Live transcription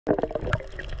All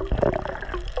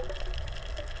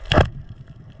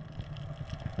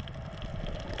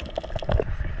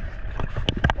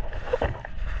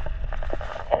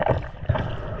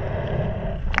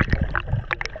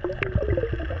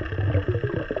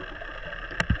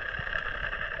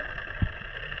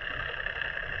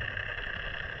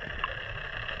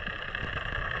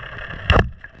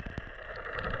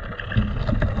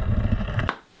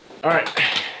right,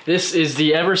 this is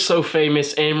the ever so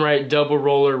famous Aimrite double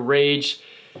roller Rage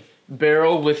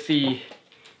barrel with the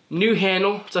new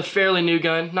handle. It's a fairly new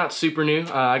gun, not super new.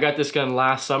 I got this gun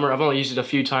last summer. I've only used it a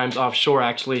few times offshore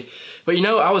actually. But you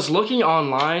know, I was looking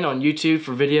online on YouTube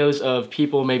for videos of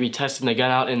people maybe testing the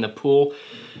gun out in the pool.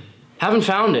 Haven't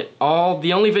found it.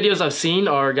 The only videos I've seen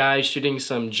are guys shooting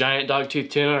some giant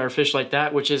dogtooth tuna or fish like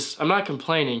that, which is, I'm not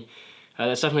complaining.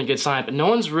 That's definitely a good sign, but no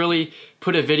one's really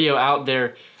put a video out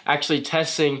there actually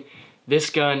testing this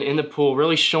gun in the pool,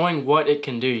 really showing what it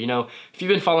can do. You know, if you've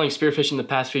been following spearfishing the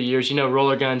past few years, you know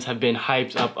roller guns have been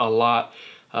hyped up a lot.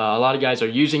 A lot of guys are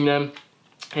using them.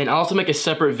 And I'll also make a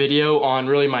separate video on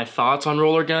really my thoughts on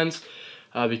roller guns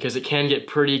because it can get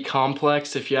pretty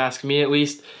complex if you ask me at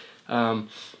least.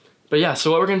 But yeah,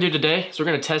 so what we're gonna do today is we're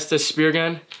gonna test this spear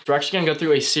gun. We're actually gonna go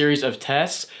through a series of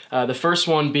tests. The first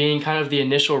one being kind of the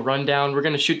initial rundown. We're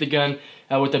gonna shoot the gun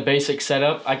with the basic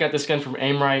setup. I got this gun from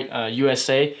Aimrite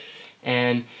USA,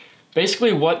 and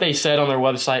basically what they said on their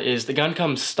website is the gun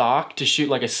comes stock to shoot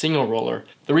like a single roller.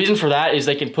 The reason for that is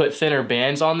they can put thinner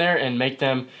bands on there and make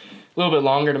them a little bit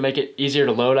longer to make it easier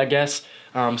to load, I guess.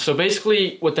 So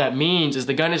basically what that means is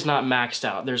the gun is not maxed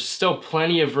out. There's still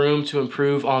plenty of room to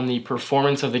improve on the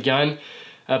performance of the gun.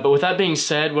 But with that being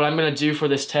said, what I'm gonna do for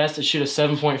this test is shoot a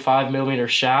 7.5mm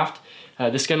shaft.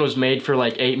 This gun was made for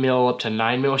like 8mm up to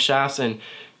 9mm shafts, and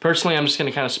personally I'm just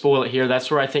gonna kind of spoil it here.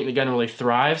 That's where I think the gun really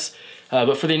thrives.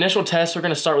 But for the initial test, we're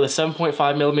gonna start with a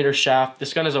 7.5mm shaft.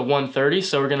 This gun is a 130,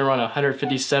 so we're gonna run a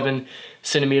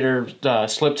 157cm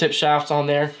slip tip shafts on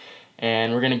there.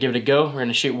 And we're gonna give it a go. We're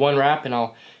gonna shoot one wrap, and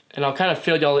I'll kind of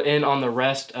fill y'all in on the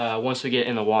rest once we get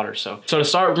in the water. So to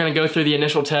start, we're gonna go through the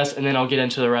initial test, and then I'll get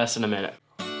into the rest in a minute.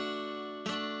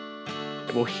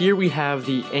 Well, here we have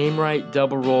the Aimrite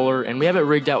double roller, and we have it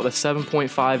rigged out with a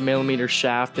 7.5mm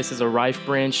shaft. This is a Rife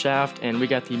brand shaft, and we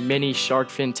got the mini shark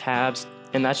fin tabs,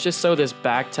 and that's just so this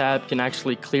back tab can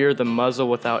actually clear the muzzle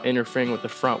without interfering with the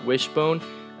front wishbone.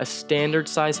 A standard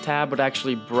size tab would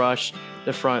actually brush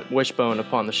the front wishbone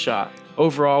upon the shot.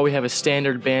 Overall, we have a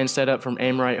standard band setup from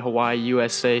Aimrite Hawaii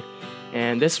USA,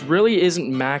 and this really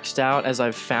isn't maxed out. As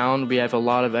I've found, we have a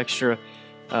lot of extra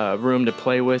room to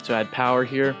play with to add power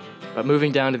here. But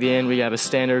moving down to the end, we have a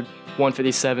standard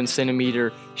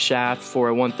 157cm shaft for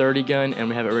a 130 gun, and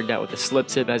we have it rigged out with a slip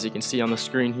tip, as you can see on the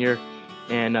screen here.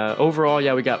 And overall,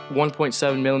 yeah, we got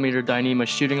 1.7mm Dyneema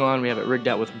shooting line. We have it rigged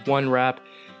out with one wrap.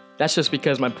 That's just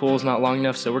because my pool is not long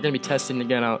enough, so we're going to be testing the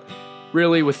gun out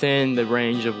really within the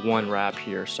range of one wrap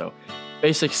here. So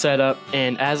basic setup,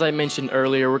 and as I mentioned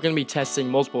earlier, we're going to be testing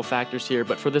multiple factors here,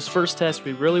 but for this first test,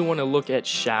 we really want to look at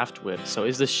shaft width. So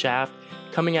is the shaft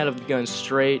coming out of the gun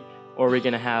straight, or are we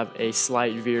going to have a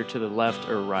slight veer to the left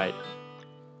or right?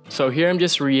 So here I'm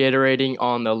just reiterating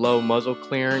on the low muzzle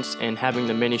clearance, and having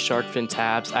the mini shark fin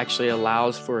tabs actually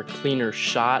allows for a cleaner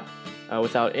shot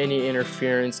without any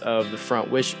interference of the front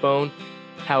wishbone.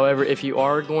 However, if you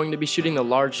are going to be shooting the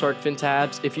large shark fin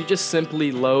tabs, if you just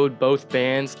simply load both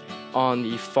bands on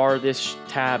the farthest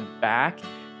tab back,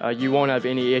 you won't have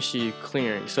any issue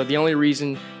clearing. So the only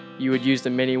reason you would use the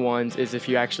mini ones is if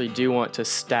you actually do want to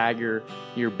stagger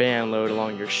your band load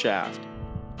along your shaft.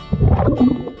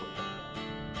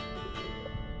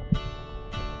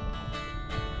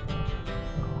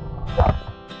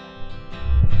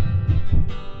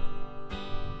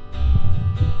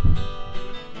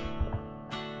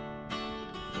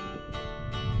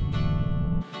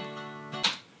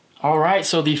 Alright,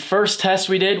 so the first test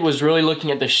we did was really looking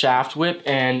at the shaft whip,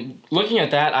 and looking at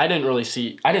that, I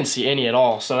didn't see any at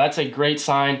all. So that's a great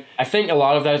sign. I think a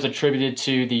lot of that is attributed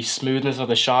to the smoothness of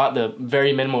the shot, the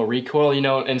very minimal recoil. You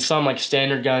know, in some like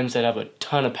standard guns that have a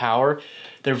ton of power,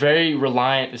 they're very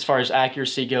reliant as far as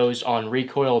accuracy goes on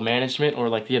recoil management, or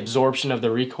like the absorption of the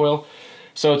recoil.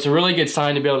 So it's a really good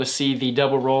sign to be able to see the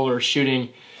double roller shooting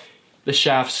the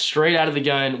shaft straight out of the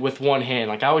gun with one hand.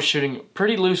 Like I was shooting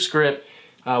pretty loose grip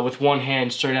with one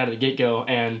hand straight out of the get-go,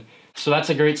 and so that's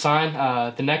a great sign.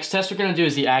 The next test we're going to do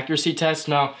is the accuracy test.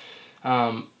 Now,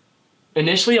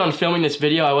 initially on filming this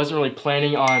video, I wasn't really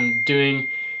planning on doing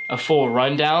a full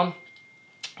rundown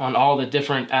on all the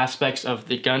different aspects of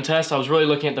the gun test. I was really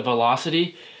looking at the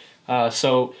velocity.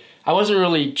 So I wasn't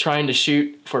really trying to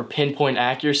shoot for pinpoint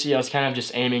accuracy. I was kind of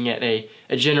just aiming at a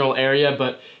general area.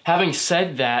 But having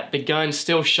said that, the gun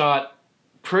still shot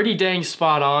pretty dang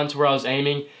spot on to where I was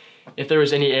aiming. If there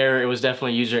was any error, it was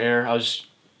definitely user error. I was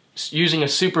using a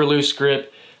super loose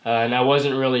grip, and I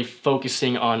wasn't really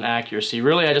focusing on accuracy.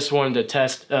 Really, I just wanted to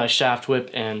test shaft whip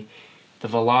and the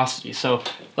velocity. So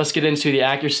let's get into the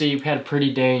accuracy. We had a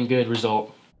pretty dang good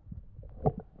result.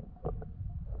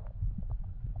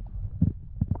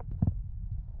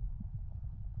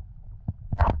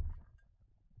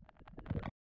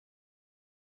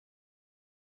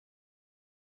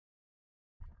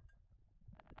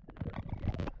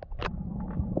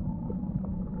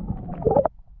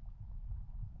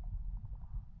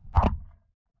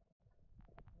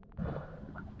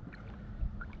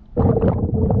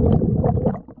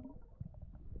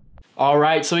 All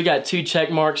right, so we got 2 check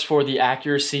marks for the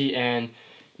accuracy and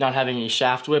not having any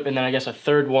shaft whip, and then I guess a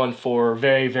third one for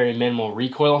very, very minimal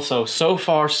recoil. So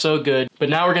far, so good. But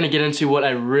now we're gonna get into what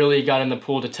I really got in the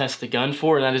pool to test the gun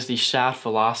for, and that is the shaft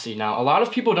velocity. Now, a lot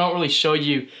of people don't really show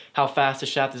you how fast the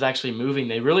shaft is actually moving.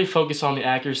 They really focus on the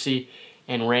accuracy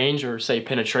and range, or say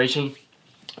penetration.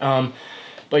 But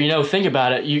you know, think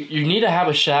about it. You need to have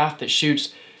a shaft that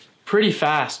shoots pretty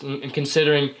fast, and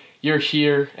considering you're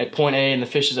here at point A and the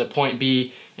fish is at point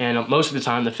B, and most of the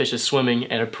time the fish is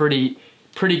swimming at a pretty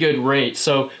good rate.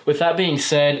 So with that being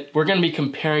said, we're gonna be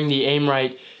comparing the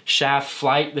Aimrite shaft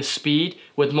flight, the speed,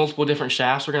 with multiple different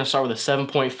shafts. We're gonna start with a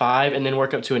 7.5 and then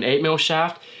work up to an 8mm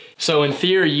shaft. So in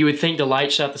theory, you would think the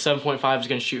light shaft, the 7.5, is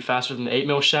gonna shoot faster than the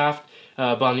 8mm shaft.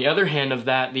 But on the other hand of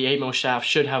that, the 8mm shaft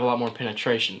should have a lot more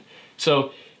penetration.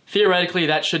 So theoretically,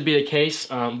 that should be the case.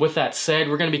 With that said,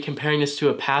 we're going to be comparing this to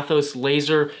a Pathos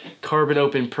Laser Carbon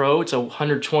Open Pro. It's a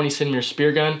 120cm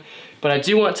spear gun. But I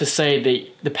do want to say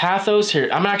the Pathos here,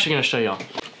 I'm actually going to show y'all.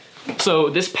 So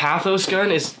this Pathos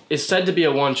gun is said to be a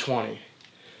 120.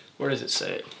 Where does it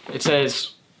say it? It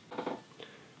says,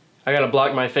 I got to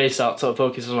block my face out so it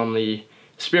focuses on the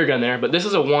spear gun there, but this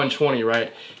is a 120,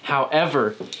 right?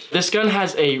 However, this gun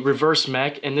has a reverse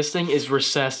mech, and this thing is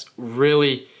recessed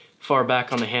really far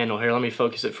back on the handle. Here, let me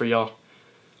focus it for y'all.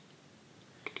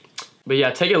 But yeah,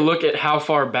 take a look at how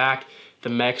far back the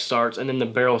mech starts and then the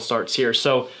barrel starts here.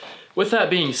 So with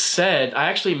that being said, I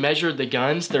actually measured the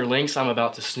guns, their lengths. I'm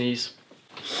about to sneeze.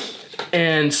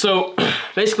 And so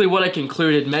basically what I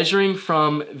concluded, measuring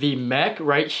from the mech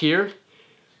right here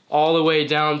all the way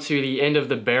down to the end of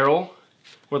the barrel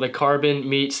where the carbon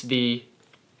meets the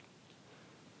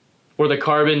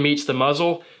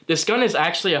muzzle, this gun is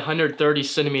actually 130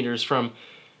 centimeters from,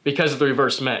 because of the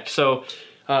reverse mech. So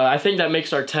I think that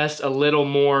makes our test a little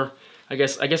more, I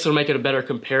guess it'll make it a better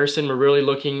comparison. We're really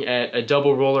looking at a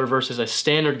double roller versus a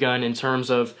standard gun in terms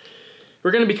of,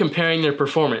 we're gonna be comparing their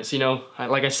performance. You know,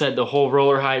 like I said, the whole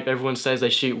roller hype, everyone says they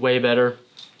shoot way better.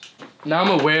 Now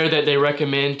I'm aware that they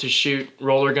recommend to shoot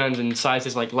roller guns in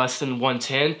sizes like less than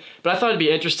 110, but I thought it'd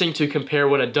be interesting to compare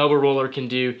what a double roller can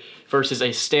do versus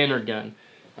a standard gun.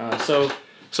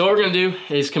 So what we're gonna do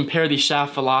is compare the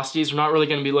shaft velocities. We're not really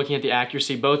gonna be looking at the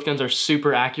accuracy. Both guns are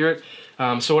super accurate.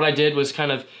 So what I did was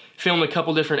kind of film a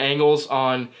couple different angles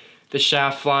on the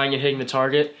shaft flying and hitting the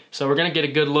target. So we're gonna get a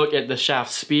good look at the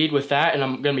shaft speed with that, and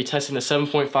I'm gonna be testing the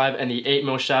 7.5 and the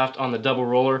 8mm shaft on the double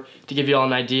roller to give you all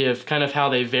an idea of kind of how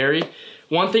they vary.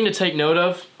 One thing to take note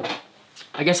of,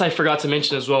 I guess I forgot to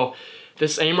mention as well,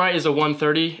 this Aimrite is a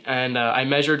 130, and I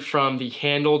measured from the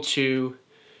handle to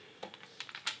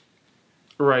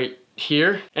right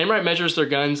here. Aimrite measures their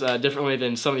guns differently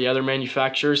than some of the other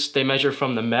manufacturers. They measure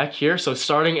from the mech here. So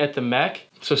starting at the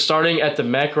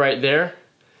mech right there,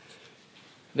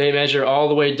 they measure all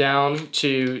the way down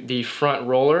to the front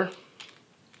roller.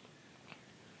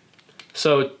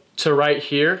 So to right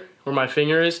here, where my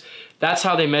finger is, that's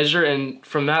how they measure, and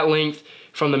from that length,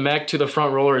 from the mech to the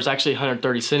front roller is actually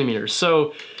 130 centimeters.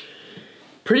 So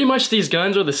pretty much these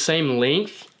guns are the same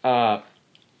length.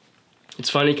 It's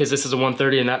funny because this is a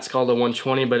 130 and that's called a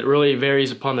 120, but it really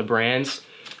varies upon the brands.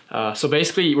 So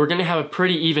basically, we're gonna have a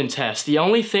pretty even test. The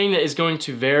only thing that is going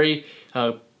to vary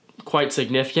quite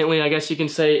significantly, I guess you can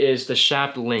say, is the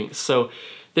shaft length. So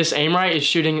this Aimrite is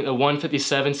shooting a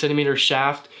 157 centimeter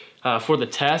shaft for the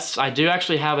tests. I do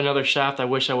actually have another shaft I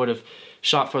wish I would have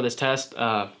shot for this test.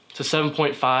 It's a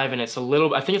 7.5 and it's a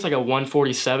little, I think it's like a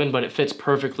 147, but it fits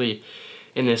perfectly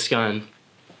in this gun.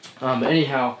 But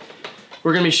anyhow,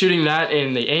 we're gonna be shooting that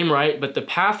in the Aimrite, but the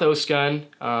Pathos gun,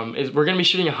 we're gonna be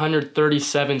shooting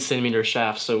 137 centimeter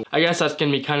shaft. So I guess that's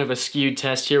gonna be kind of a skewed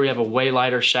test here. We have a way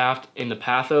lighter shaft in the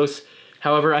Pathos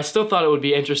However, I still thought it would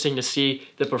be interesting to see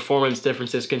the performance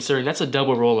differences considering that's a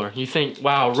double roller. You think,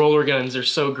 wow, roller guns are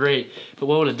so great, but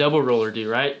what would a double roller do,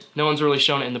 right? No one's really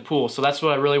shown it in the pool, so that's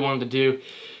what I really wanted to do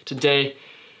today.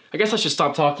 I guess I should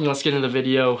stop talking, let's get into the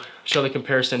video, show the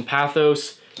comparison,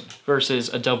 pathos versus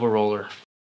a double roller.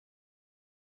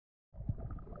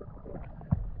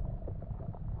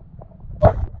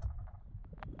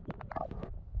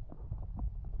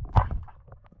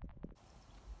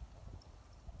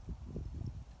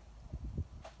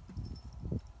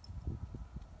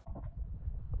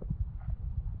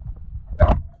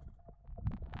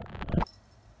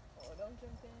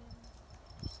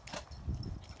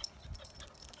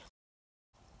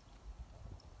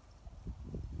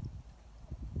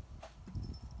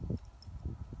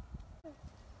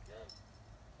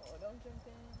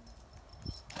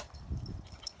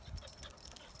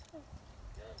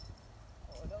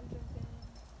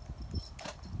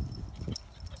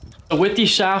 With the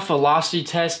shaft velocity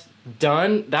test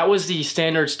done, that was the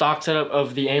standard stock setup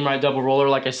of the Aimrite double roller,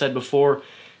 like I said before.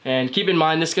 And keep in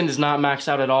mind, this gun does not max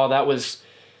out at all.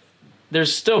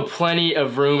 There's still plenty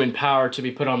of room and power to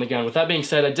be put on the gun. With that being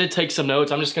said, I did take some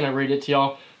notes. I'm just gonna read it to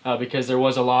y'all because there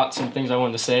was some things I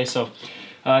wanted to say. So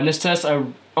in this test, I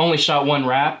only shot 1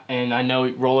 wrap, and I know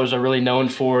rollers are really known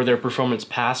for their performance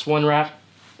past 1 wrap.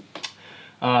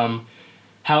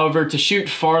 However, to shoot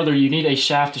farther, you need a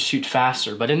shaft to shoot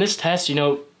faster. But in this test, you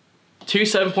know, 2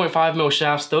 7.5 mil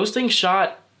shafts, those things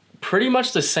shot pretty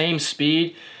much the same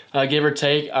speed, give or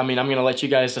take. I mean, I'm gonna let you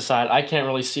guys decide. I can't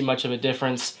really see much of a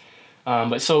difference.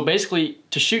 But so basically,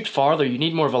 to shoot farther, you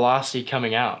need more velocity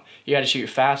coming out. You gotta shoot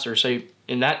faster. So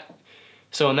in that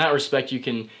respect, you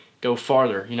can go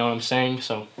farther, you know what I'm saying?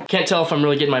 So can't tell if I'm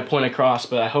really getting my point across,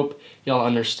 but I hope y'all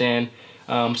understand.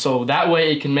 So that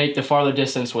way it can make the farther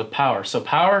distance with power. So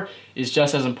power is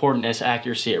just as important as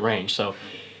accuracy at range. So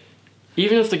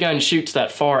even if the gun shoots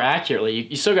that far accurately,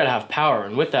 you still gotta have power.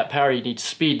 And with that power, you need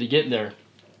speed to get there.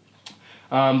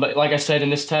 But like I said, in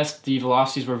this test, the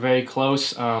velocities were very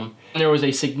close. There was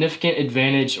a significant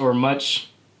advantage or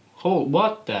much,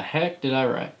 what the heck did I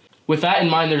write? With that in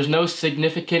mind, there's no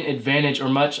significant advantage or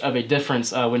much of a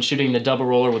difference when shooting the double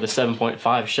roller with a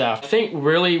 7.5 shaft. I think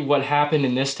really what happened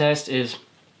in this test is,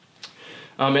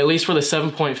 at least for the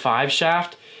 7.5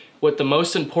 shaft, what the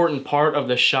most important part of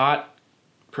the shot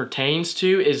pertains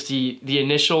to is the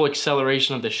initial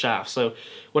acceleration of the shaft. So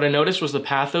what I noticed was the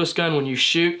pathos gun, when you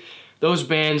shoot, those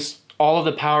bands, all of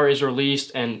the power is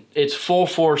released and it's full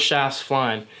force shafts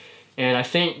flying. And I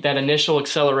think that initial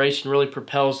acceleration really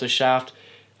propels the shaft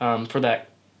for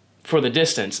the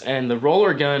distance. And the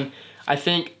roller gun, I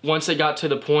think once it got to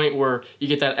the point where you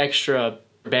get that extra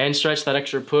band stretch, that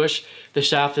extra push, the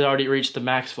shaft had already reached the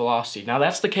max velocity. Now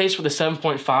that's the case for the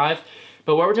 7.5,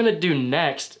 but what we're gonna do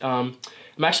next, I'm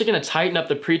actually gonna tighten up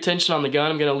the pre-tension on the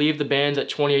gun. I'm gonna leave the bands at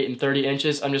 28 and 30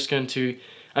 inches. I'm just going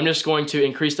to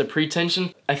increase the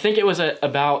pre-tension. I think it was at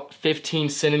about 15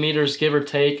 centimeters, give or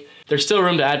take. There's still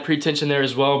room to add pre-tension there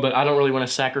as well, but I don't really wanna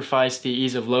sacrifice the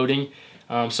ease of loading.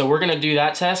 So we're gonna do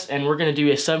that test, and we're gonna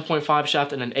do a 7.5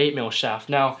 shaft and an 8 mil shaft.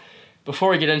 Now,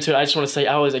 before we get into it, I just wanna say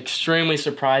I was extremely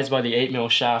surprised by the 8 mil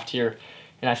shaft here.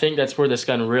 And I think that's where this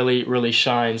gun really, really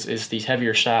shines, is these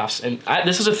heavier shafts. And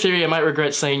this is a theory, I might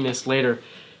regret saying this later.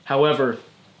 However,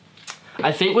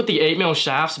 I think with the 8 mil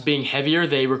shafts being heavier,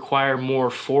 they require more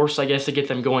force, I guess, to get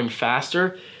them going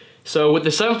faster. So with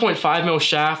the 7.5 mil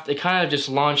shaft, it kind of just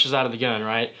launches out of the gun,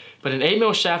 right? But an 8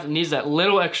 mil shaft, it needs that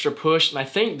little extra push, and I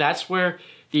think that's where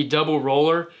the double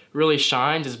roller really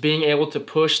shines, is being able to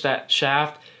push that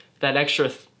shaft, that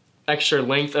extra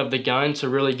length of the gun to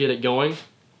really get it going.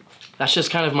 That's just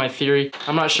kind of my theory.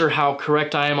 I'm not sure how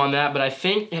correct I am on that, but I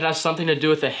think it has something to do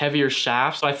with the heavier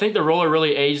shafts. So I think the roller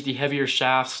really aids the heavier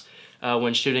shafts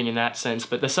when shooting in that sense.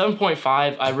 But the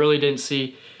 7.5, I really didn't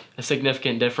see a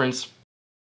significant difference.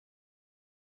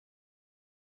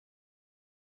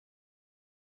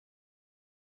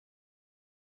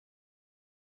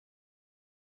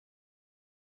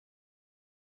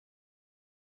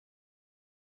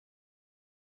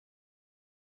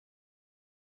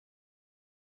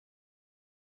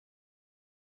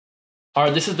 All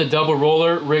right, this is the double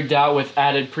roller rigged out with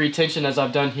added pre-tension as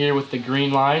I've done here with the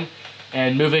green line.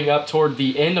 And moving up toward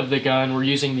the end of the gun, we're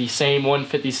using the same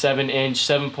 157-inch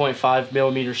 7.5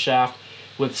 millimeter shaft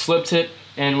with slip tip.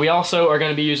 And we also are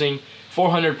gonna be using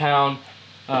 400-pound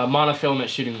monofilament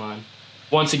shooting line.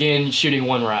 Once again, shooting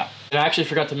 1 wrap. And I actually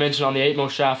forgot to mention on the 8 mil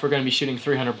shaft, we're gonna be shooting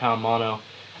 300-pound mono.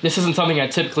 This isn't something I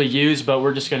typically use, but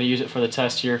we're just gonna use it for the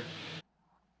test here.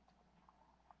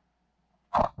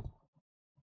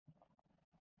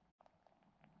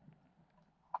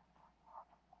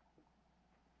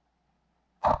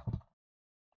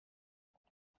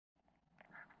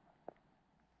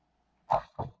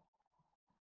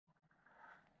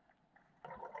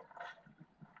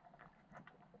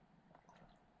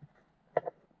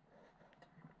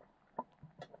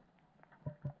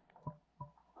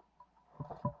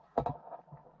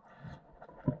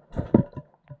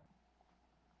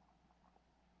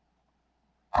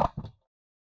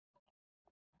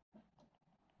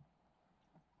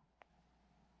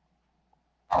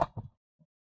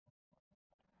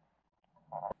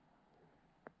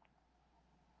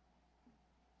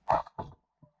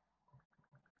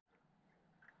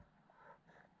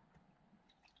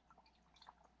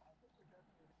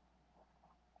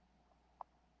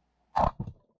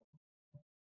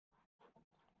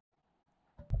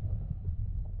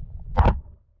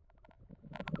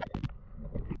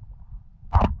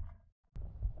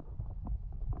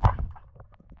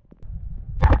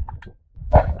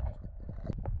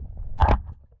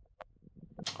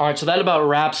 All right, so that about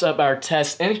wraps up our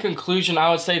test. In conclusion,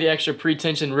 I would say the extra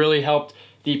pre-tension really helped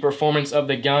the performance of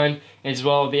the gun, as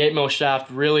well. The 8mm shaft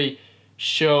really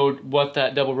showed what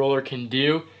that double roller can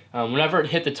do. Whenever it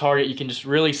hit the target, you can just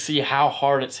really see how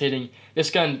hard it's hitting.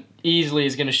 This gun easily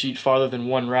is going to shoot farther than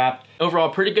one wrap. Overall,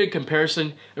 pretty good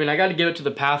comparison. I mean, I got to give it to the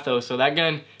pathos. So that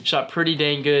gun shot pretty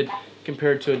dang good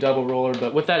compared to a double roller.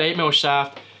 But with that 8mm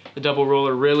shaft, the double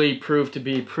roller really proved to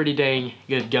be a pretty dang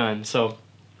good gun. So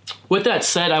with that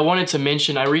said, I wanted to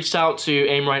mention I reached out to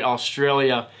Aimrite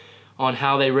Australia on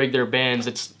how they rig their bands.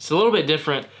 It's a little bit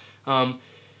different. For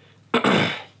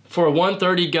a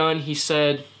 130 gun, he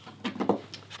said,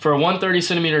 for a 130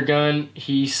 centimeter gun,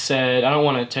 he said, I don't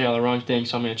want to tell you the wrong thing,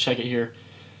 so I'm going to check it here.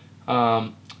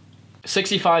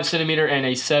 65 centimeter and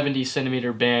a 70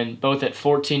 centimeter band, both at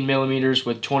 14 millimeters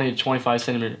with 20 to 25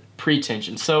 centimeter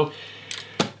pre-tension. So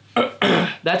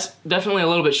that's definitely a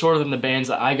little bit shorter than the bands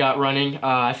that I got running.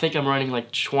 I think I'm running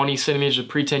like 20 centimeters of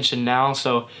pre-tension now,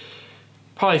 so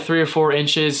probably 3 or 4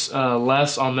 inches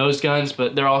less on those guns,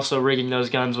 but they're also rigging those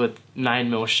guns with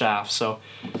 9mm shafts. So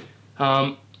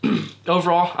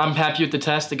overall, I'm happy with the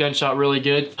test. The gun shot really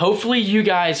good. Hopefully you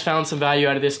guys found some value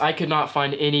out of this. I could not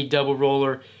find any double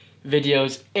roller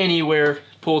videos anywhere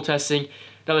pool testing.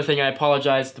 Another thing, I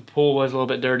apologize, the pool was a little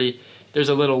bit dirty. There's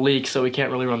a little leak, so we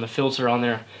can't really run the filter on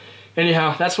there.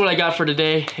 Anyhow, that's what I got for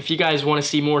today. If you guys want to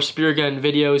see more spear gun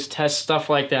videos, tests, stuff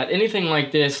like that, anything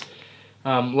like this,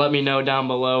 let me know down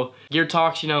below. Gear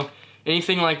talks, you know,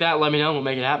 anything like that, let me know. We'll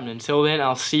make it happen. Until then,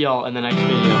 I'll see y'all in the next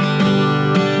video.